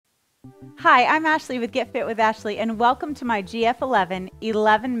Hi, I'm Ashley with Get Fit with Ashley, and welcome to my GF11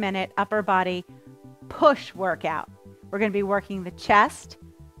 11-minute upper body push workout. We're going to be working the chest,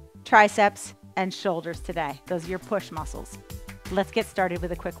 triceps, and shoulders today. Those are your push muscles. Let's get started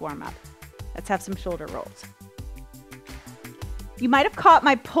with a quick warm-up. Let's have some shoulder rolls. You might have caught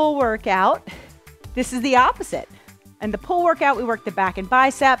my pull workout. This is the opposite. In the pull workout, we work the back and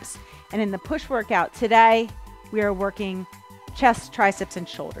biceps, and in the push workout today, we are working chest, triceps, and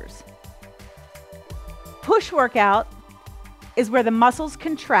shoulders. Push workout is where the muscles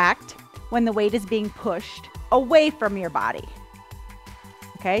contract when the weight is being pushed away from your body.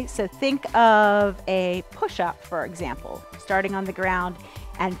 Okay, so think of a push-up, for example, starting on the ground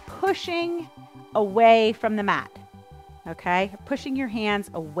and pushing away from the mat. Okay, pushing your hands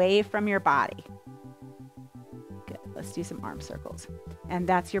away from your body. Good, let's do some arm circles. And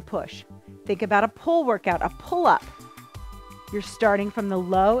that's your push. Think about a pull workout, a pull-up. You're starting from the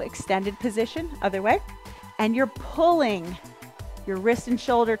low extended position, other way, and you're pulling your wrist and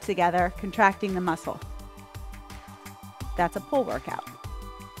shoulder together, contracting the muscle. That's a pull workout.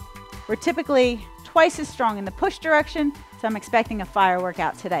 We're typically twice as strong in the push direction, so I'm expecting a fire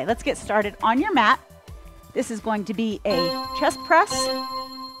workout today. Let's get started on your mat. This is going to be a chest press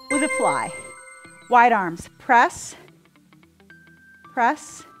with a fly. Wide arms, press,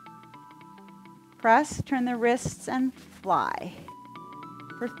 press, press, turn the wrists and fly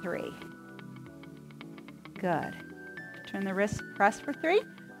for 3. Good. Turn the wrists, press for 3.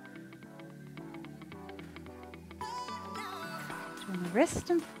 Turn the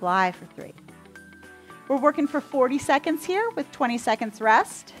wrist and fly for 3. We're working for 40 seconds here with 20 seconds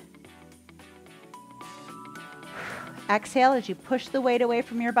rest. Exhale as you push the weight away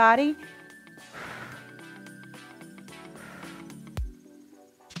from your body.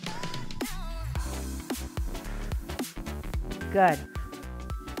 Good.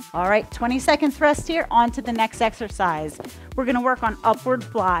 All right, 20 seconds rest here. On to the next exercise. We're going to work on upward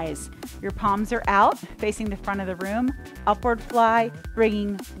flies. Your palms are out, facing the front of the room. Upward fly,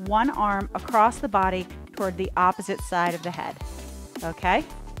 bringing one arm across the body toward the opposite side of the head. Okay?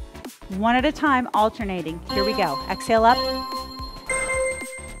 One at a time, alternating. Here we go. Exhale up.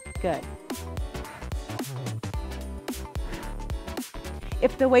 Good.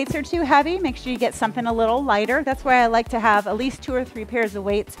 If the weights are too heavy, make sure you get something a little lighter. That's why I like to have at least 2 or 3 pairs of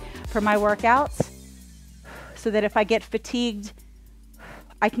weights for my workouts, so that if I get fatigued,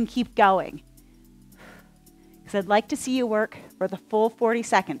 I can keep going. Because I'd like to see you work for the full 40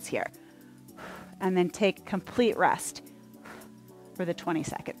 seconds here, and then take complete rest for the 20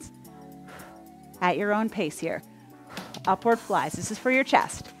 seconds. At your own pace here. Upward flies. This is for your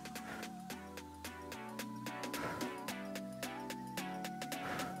chest.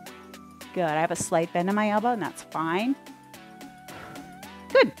 Good. I have a slight bend in my elbow, and that's fine.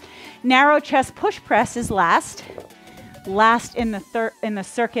 Good. Narrow chest push press is last. Last in the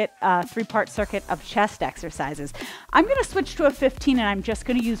circuit, 3-part circuit of chest exercises. I'm going to switch to a 15, and I'm just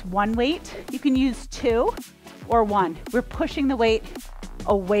going to use 1 weight. You can use 2 or 1. We're pushing the weight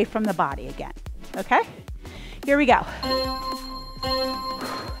away from the body again. Okay? Here we go.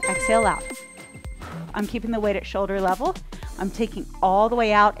 Exhale out. I'm keeping the weight at shoulder level. I'm taking all the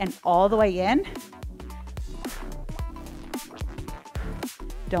way out and all the way in.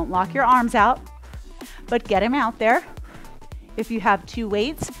 Don't lock your arms out, but get them out there. If you have 2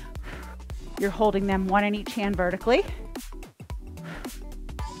 weights, you're holding them 1 in each hand vertically.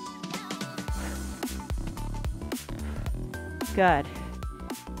 Good.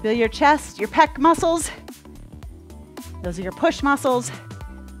 Feel your chest, your pec muscles. Those are your push muscles.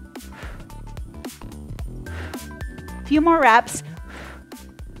 Few more reps.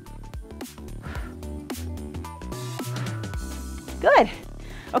 Good.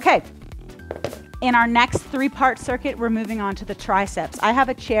 Okay. In our next 3-part circuit, we're moving on to the triceps. I have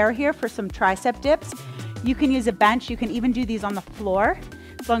a chair here for some tricep dips. You can use a bench. You can even do these on the floor,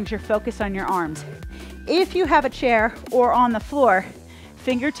 as long as you're focused on your arms. If you have a chair or on the floor,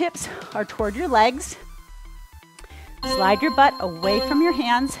 fingertips are toward your legs. Slide your butt away from your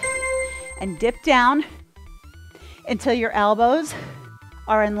hands and dip down until your elbows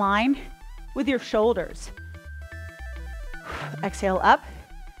are in line with your shoulders. Exhale up.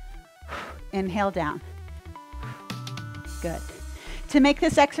 Inhale down. Good. To make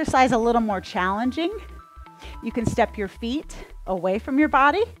this exercise a little more challenging, you can step your feet away from your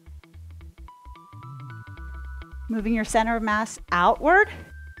body, moving your center of mass outward.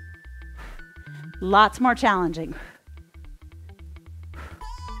 Lots more challenging.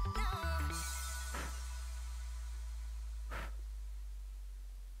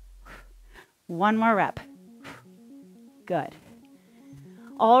 One more rep. Good.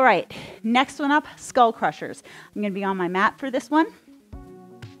 All right, next one up, skull crushers. I'm gonna be on my mat for this one.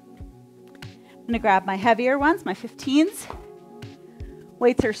 I'm gonna grab my heavier ones, my 15s.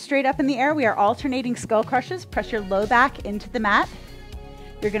 Weights are straight up in the air. We are alternating skull crushers. Press your low back into the mat.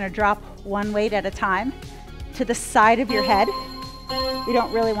 You're gonna drop one weight at a time to the side of your head. We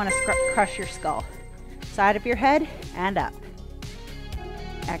don't really wanna crush your skull. Side of your head and up.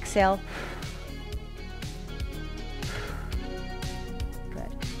 Exhale.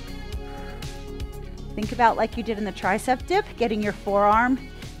 Good. Think about like you did in the tricep dip, getting your forearm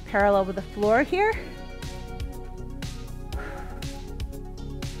parallel with the floor here.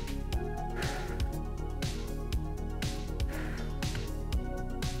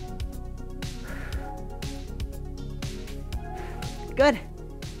 Good.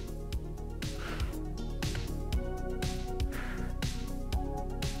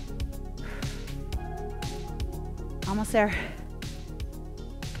 Almost there.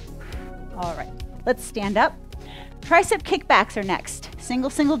 All right, let's stand up. Tricep kickbacks are next.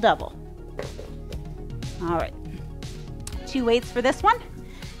 Single, single, double. All right, 2 weights for this one.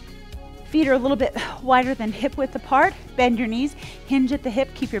 Feet are a little bit wider than hip width apart. Bend your knees, hinge at the hip,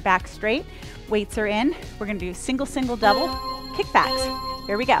 keep your back straight. Weights are in. We're gonna do single, single, double kickbacks.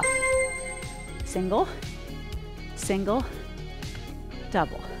 Here we go. Single, single,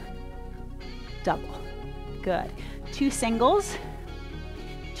 double, double. Good. 2 singles,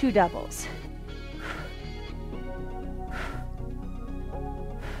 2 doubles.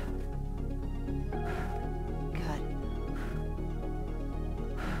 Good.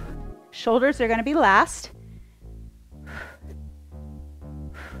 Shoulders are going to be last.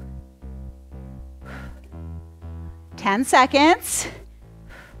 Ten seconds.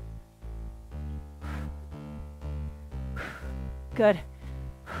 Good.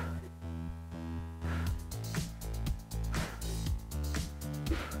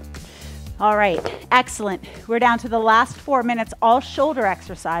 All right, excellent. We're down to the last 4 minutes, all shoulder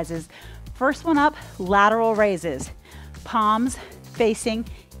exercises. First one up, lateral raises. Palms facing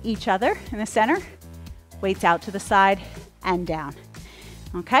each other in the center. Weights out to the side and down.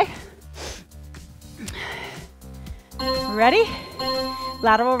 Okay? Ready?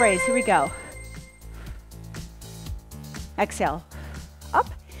 Lateral raise, here we go. Exhale, up,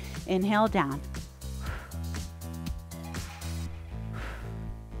 inhale, down.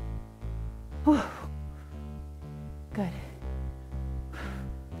 Whew. Good.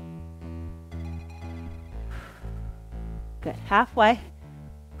 Good, halfway.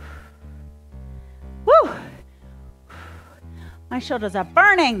 Woo! My shoulders are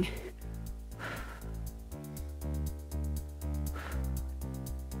burning.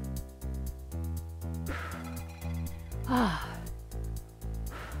 Ah.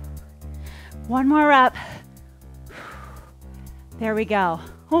 One more up. There we go.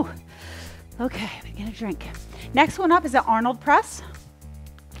 Ooh. Okay, we're gonna drink. Next one up is the Arnold Press.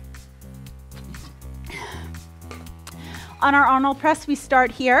 On our Arnold Press, we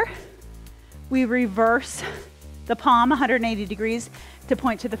start here. We reverse the palm 180 degrees to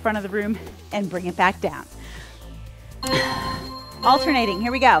point to the front of the room and bring it back down. Alternating,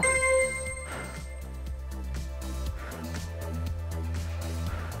 here we go.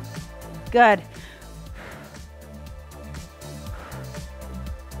 Good.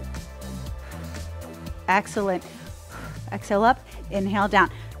 Excellent. Exhale up, inhale down.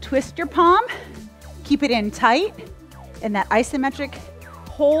 Twist your palm, keep it in tight, in that isometric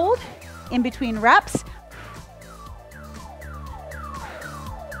hold in between reps.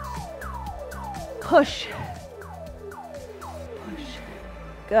 Push. Push.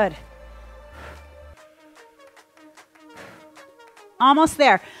 Good. Almost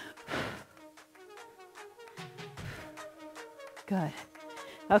there. Good.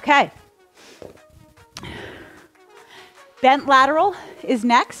 Okay. Bent lateral is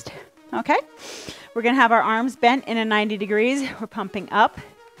next, okay? We're gonna have our arms bent in a 90 degrees. We're pumping up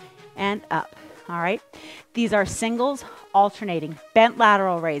and up, all right? These are singles alternating, bent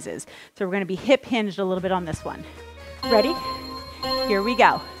lateral raises. So we're gonna be hip hinged a little bit on this one. Ready? Here we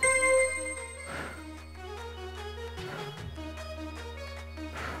go.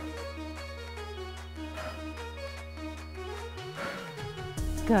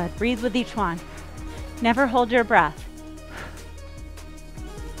 Good, breathe with each one. Never hold your breath.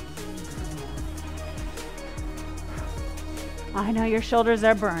 I know your shoulders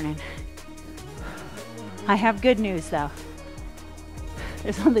are burning. I have good news though.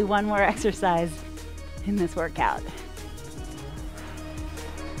 There's only one more exercise in this workout.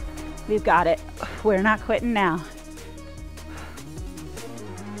 We've got it. We're not quitting now.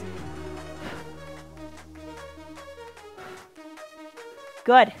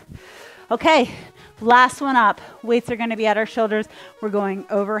 Good. Okay, last one up. Weights are gonna be at our shoulders. We're going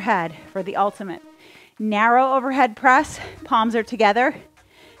overhead for the ultimate. Narrow overhead press, palms are together.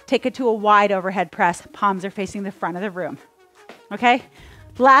 Take it to a wide overhead press, palms are facing the front of the room. Okay,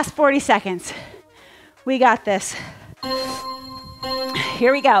 last 40 seconds. We got this.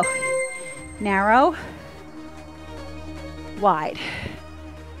 Here we go. Narrow, wide.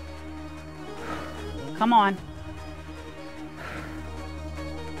 Come on.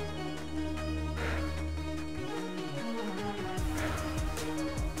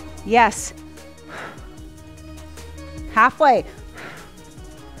 Yes. Halfway.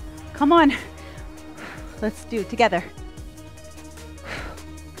 Come on. Let's do it together.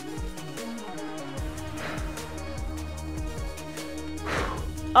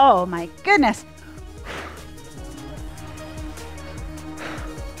 Oh my goodness.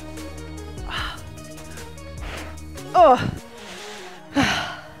 Oh.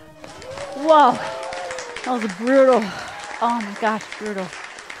 Whoa. That was brutal. Oh my gosh, brutal.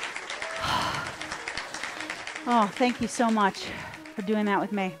 Oh, thank you so much for doing that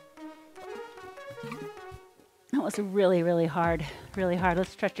with me. That was really, really hard. Really hard.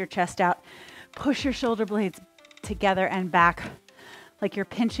 Let's stretch your chest out. Push your shoulder blades together and back like you're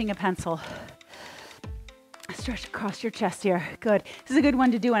pinching a pencil. Stretch across your chest here. Good. This is a good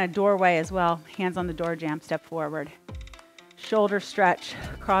one to do in a doorway as well. Hands on the door jamb, step forward. Shoulder stretch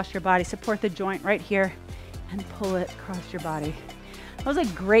across your body. Support the joint right here and pull it across your body. That was a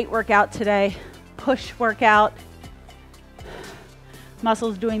great workout today. Push workout.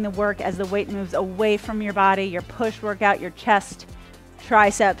 Muscles doing the work as the weight moves away from your body. Your push workout, your chest,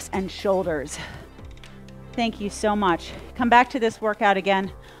 triceps, and shoulders. Thank you so much. Come back to this workout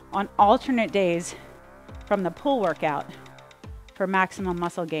again on alternate days from the pull workout for maximum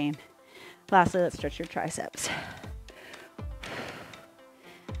muscle gain. Lastly, let's stretch your triceps.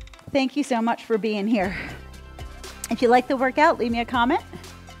 Thank you so much for being here. If you like the workout, leave me a comment.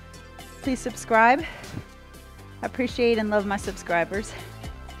 Please subscribe. I appreciate and love my subscribers.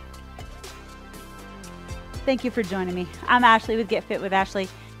 Thank you for joining me. I'm Ashley with Get Fit with Ashley,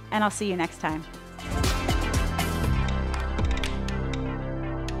 and I'll see you next time.